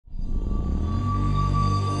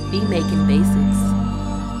Beat Making Basics.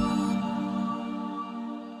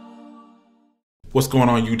 What's going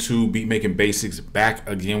on YouTube? Beat Making Basics back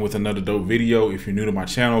again with another dope video. If you're new to my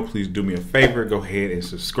channel, please do me a favor, go ahead and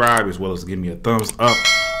subscribe, as well as give me a thumbs up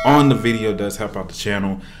on the video. It does help out the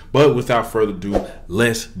channel. But without further ado,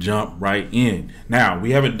 let's jump right in. Now,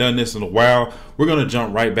 we haven't done this in a while. We're gonna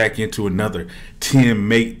jump right back into another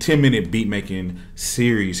 10-minute beat making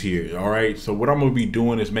series here. All right, so what I'm gonna be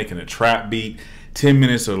doing is making a trap beat, 10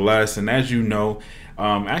 minutes or less. And as you know,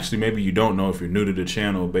 actually maybe you don't know if you're new to the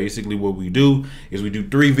channel, basically what we do is we do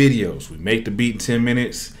 3 videos. We make the beat in 10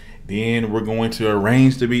 minutes, then we're going to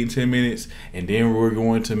arrange the beat in 10 minutes, and then we're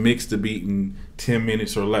going to mix the beat in 10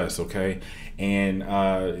 minutes or less, okay? And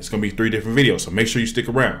it's gonna be 3 different videos, so make sure you stick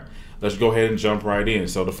around. Let's go ahead and jump right in.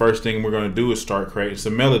 So the first thing we're gonna do is start creating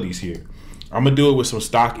some melodies here. I'm gonna do it with some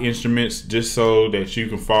stock instruments just so that you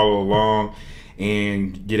can follow along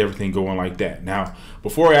and get everything going like that. Now,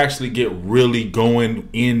 before I actually get really going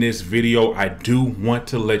in this video, I do want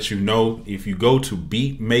to let you know, if you go to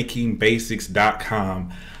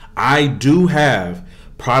beatmakingbasics.com, I do have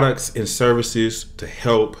products and services to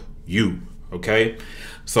help you, okay?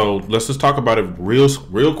 So let's just talk about it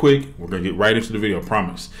real quick. We're gonna get right into the video, I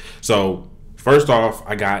promise. So first off,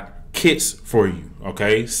 I got kits for you,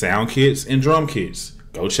 okay? Sound kits and drum kits.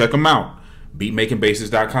 Go check them out.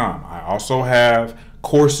 beatmakingbasics.com. I also have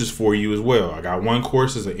courses for you as well. I got one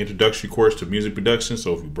course as an introductory course to music production,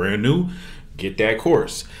 so if you're brand new, get that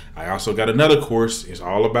course. I also got another course. It's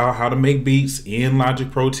all about how to make beats in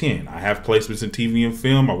Logic Pro 10. I have placements in TV and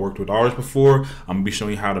film. I worked with artists before. I'm gonna be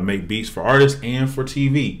showing you how to make beats for artists and for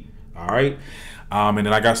TV. All right, and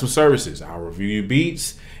then I got some services. I'll review your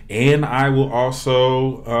beats, and I will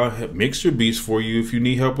also mix your beats for you if you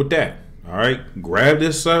need help with that. All right, grab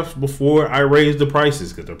this stuff before I raise the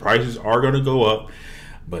prices, because the prices are going to go up.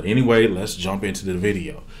 But anyway, let's jump into the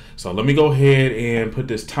video. So let me go ahead and put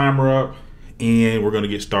this timer up, and we're going to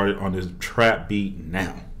get started on this trap beat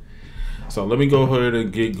now. So let me go ahead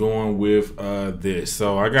and get going with this.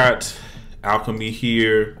 So I got Alchemy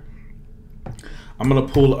here. I'm going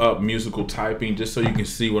to pull up musical typing just so you can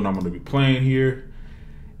see what I'm going to be playing here.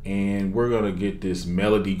 And we're going to get this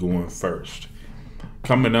melody going first.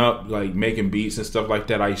 Coming up, like making beats and stuff like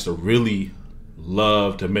that, I used to really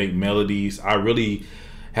love to make melodies. I really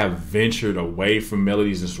have ventured away from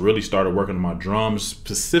melodies and really started working on my drums,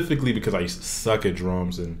 specifically because I used to suck at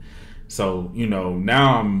drums. And so, you know,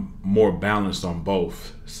 now I'm more balanced on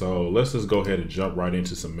both. So let's just go ahead and jump right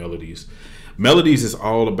into some melodies. Melodies is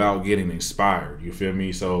all about getting inspired, you feel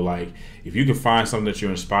me? So like, if you can find something that you're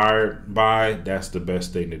inspired by, that's the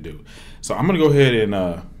best thing to do. So I'm gonna go ahead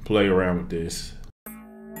and play around with this.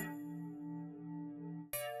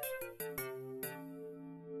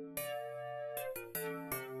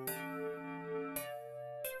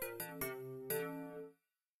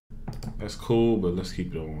 That's cool, but let's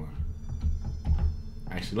keep it on.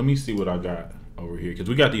 Actually, let me see what I got over here, because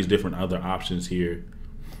we got these different other options here.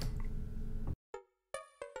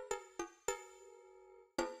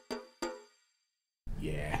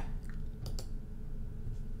 Yeah.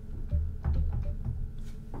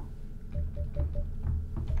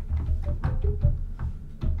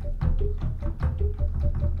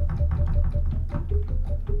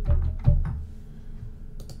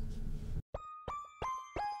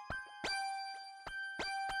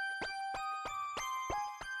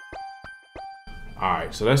 All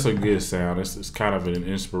right, so that's a good sound. It's kind of an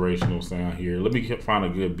inspirational sound here. Let me find a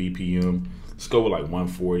good BPM. Let's go with like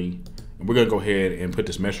 140. And we're gonna go ahead and put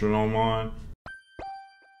this metronome on.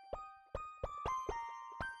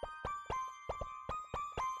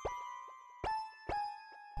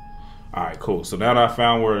 All right, cool. So now that I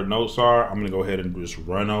found where the notes are, I'm gonna go ahead and just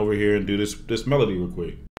run over here and do this melody real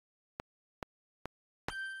quick.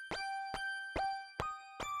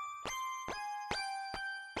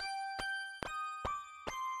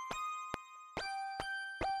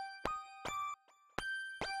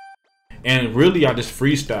 And really, I just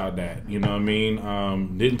freestyled that, you know what I mean?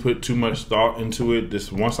 Didn't put too much thought into it.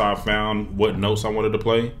 Just once I found what notes I wanted to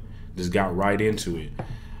play, just got right into it.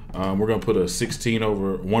 We're gonna put a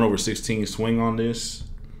 1/16 swing on this,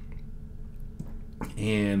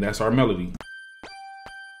 and that's our melody.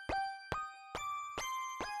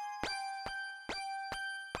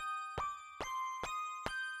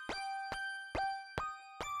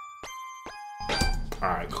 All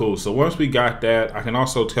right, cool. So once we got that, I can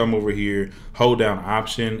also tell them over here, hold down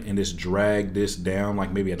Option and just drag this down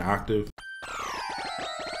like maybe an octave.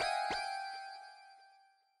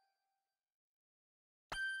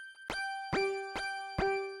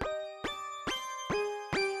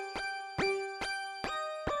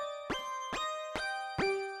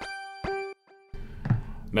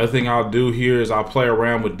 Another thing I'll do here is I'll play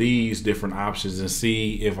around with these different options and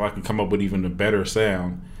see if I can come up with even a better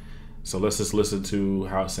sound. So let's just listen to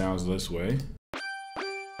how it sounds this way.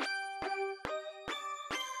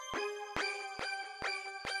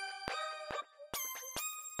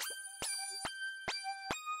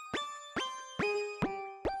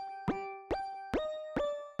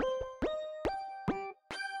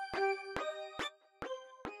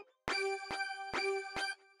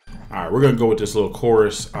 All right, we're gonna go with this little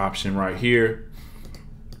chorus option right here.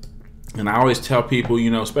 And I always tell people, you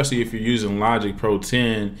know, especially if you're using Logic Pro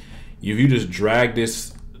 10, if you just drag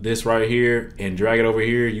this right here and drag it over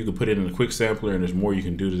here, you can put it in a quick sampler and there's more you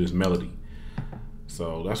can do to this melody.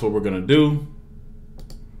 So that's what we're gonna do.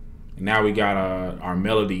 And now we got our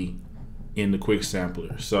melody in the quick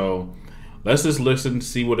sampler. So let's just listen,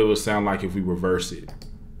 see what it would sound like if we reverse it.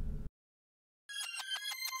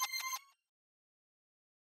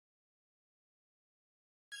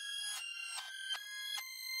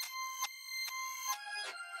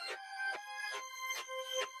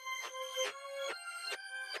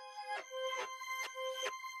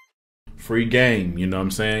 Free game, you know what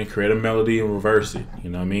I'm saying? Create a melody and reverse it, you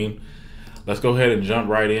know what I mean? Let's go ahead and jump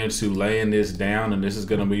right into laying this down, and this is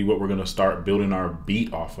gonna be what we're gonna start building our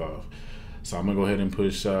beat off of. So I'm gonna go ahead and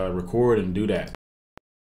push record and do that.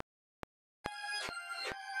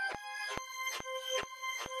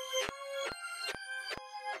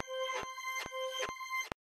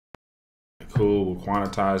 Cool, we'll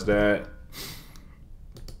quantize that.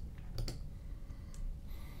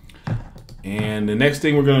 And the next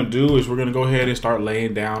thing we're gonna do is we're gonna go ahead and start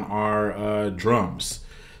laying down our drums.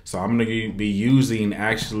 So I'm gonna be using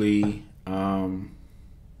actually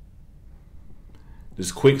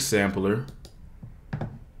this quick sampler.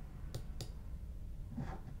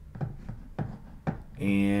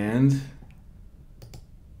 And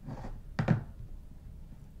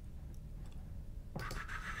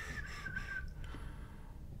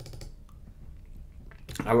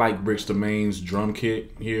I like Bricks Domain's drum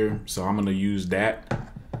kit here, so I'm gonna use that.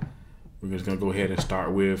 We're just gonna go ahead and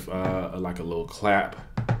start with like a little clap.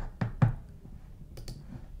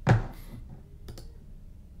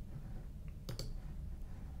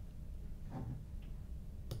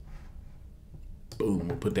 Boom,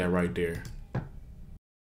 we'll put that right there.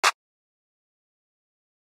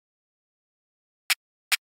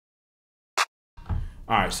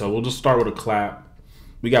 All right, so we'll just start with a clap.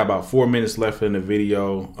 We got about 4 minutes left in the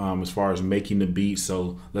video as far as making the beat,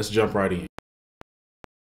 so let's jump right in.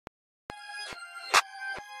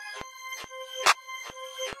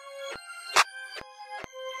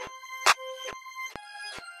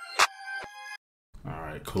 All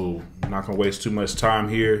right, cool. I'm not gonna waste too much time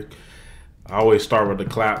here. I always start with the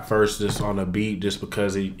clap first, just on the beat, just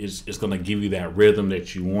because it's gonna give you that rhythm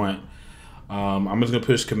that you want. I'm just gonna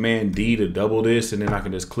push Command D to double this, and then I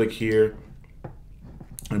can just click here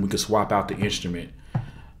and we can swap out the instrument.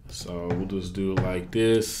 So we'll just do it like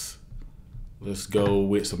this. Let's go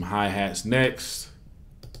with some hi-hats next.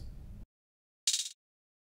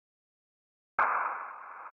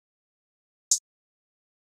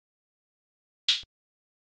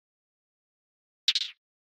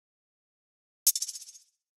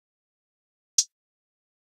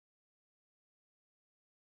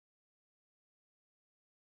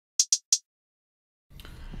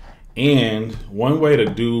 And one way to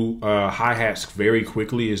do hi-hats very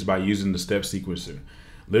quickly is by using the step sequencer.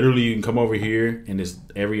 Literally, you can come over here and it's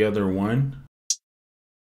every other one.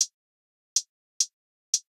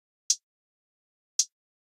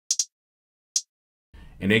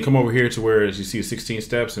 And then come over here to where, as you see, 16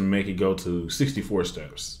 steps and make it go to 64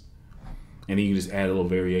 steps. And then you can just add little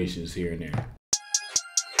variations here and there.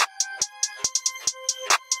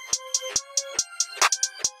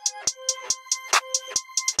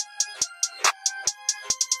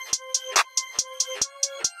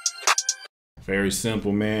 Very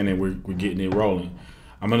simple, man, and we're getting it rolling.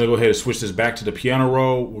 I'm gonna go ahead and switch this back to the piano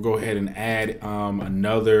roll. We'll go ahead and add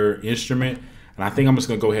another instrument. And I think I'm just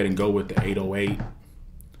gonna go ahead and go with the 808.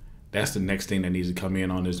 That's the next thing that needs to come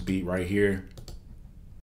in on this beat right here.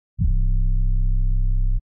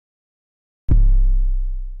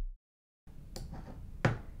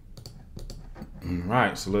 All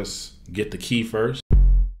right, so let's get the key first.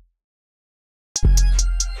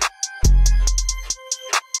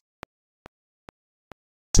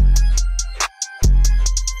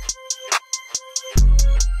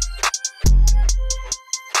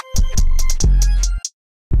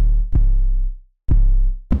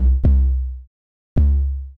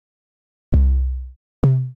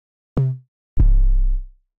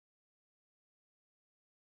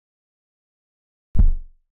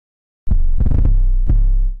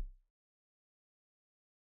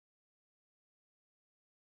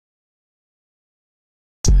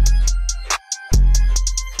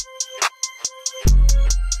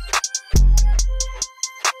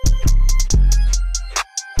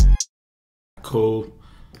 cool.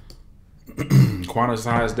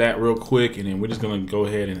 Quantize that real quick, and then we're just gonna go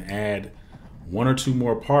ahead and add one or two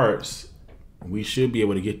more parts. We should be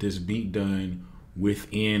able to get this beat done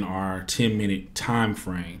within our 10-minute time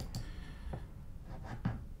frame.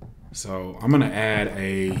 So I'm gonna add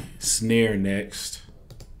a snare next.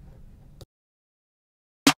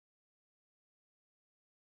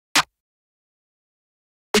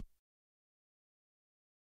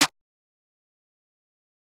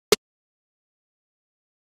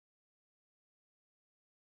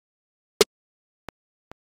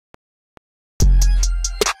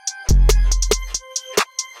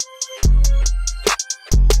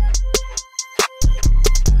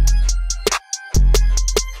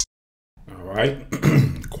 Right,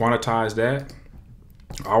 quantize that.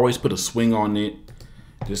 I always put a swing on it.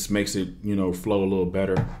 Just makes it, you know, flow a little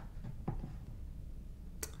better.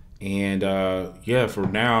 And yeah, for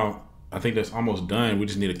now, I think that's almost done. We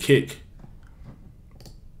just need a kick.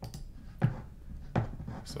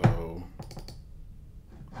 So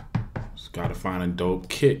just gotta find a dope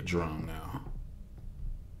kick drum now.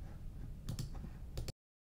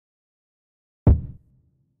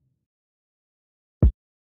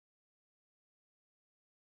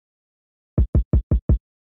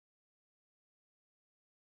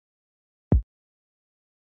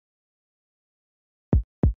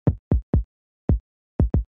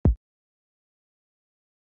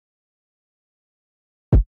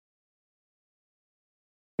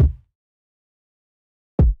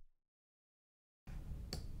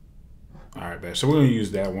 All right, bet. So we're gonna use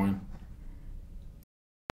that one.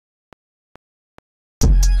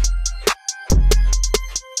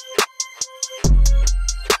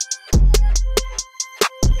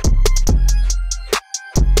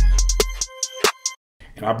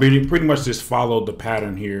 And I pretty much just followed the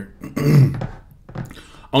pattern here.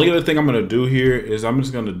 Only other thing I'm gonna do here is I'm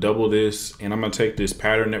just gonna double this, and I'm gonna take this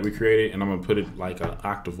pattern that we created and I'm gonna put it like an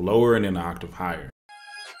octave lower and then an octave higher.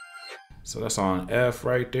 So that's on F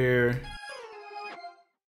right there.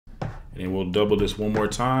 And then we'll double this one more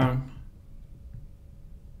time.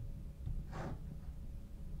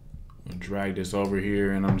 We'll drag this over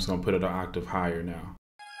here, and I'm just gonna put it an octave higher now.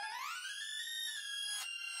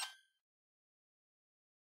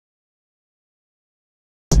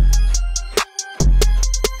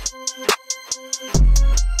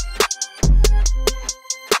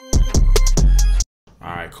 All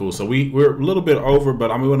right, cool. So we're a little bit over,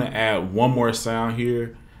 but I'm gonna add one more sound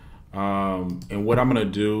here. And what I'm gonna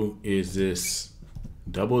do is this,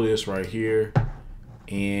 double this right here,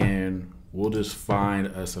 and we'll just find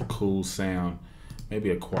us a cool sound,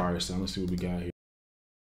 maybe a choir sound. Let's see what we got here.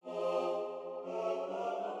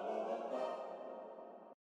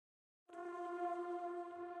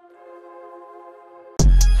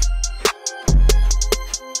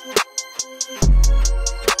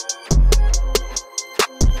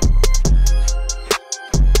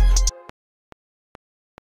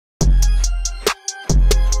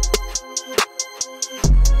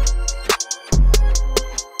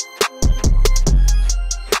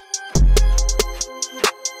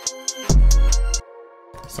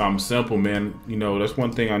 Something simple, man. You know, that's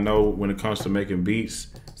one thing I know when it comes to making beats.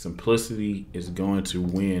 Simplicity is going to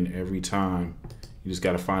win every time. You just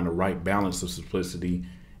got to find the right balance of simplicity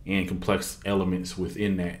and complex elements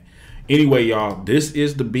within that. Anyway, y'all, this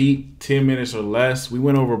is the beat, 10 minutes or less. We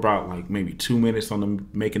went over about like maybe 2 minutes on the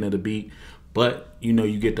making of the beat, but you know,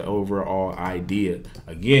 you get the overall idea.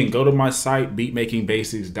 Again, go to my site,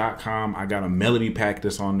 beatmakingbasics.com. I got a melody pack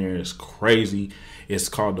that's on there. It's crazy. It's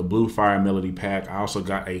called the Blue Fire Melody Pack. I also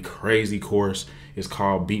got a crazy course. It's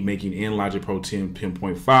called Beatmaking in Logic Pro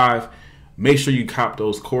 10.5. Make sure you cop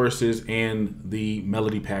those courses and the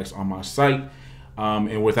melody packs on my site.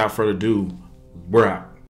 And without further ado, we're out.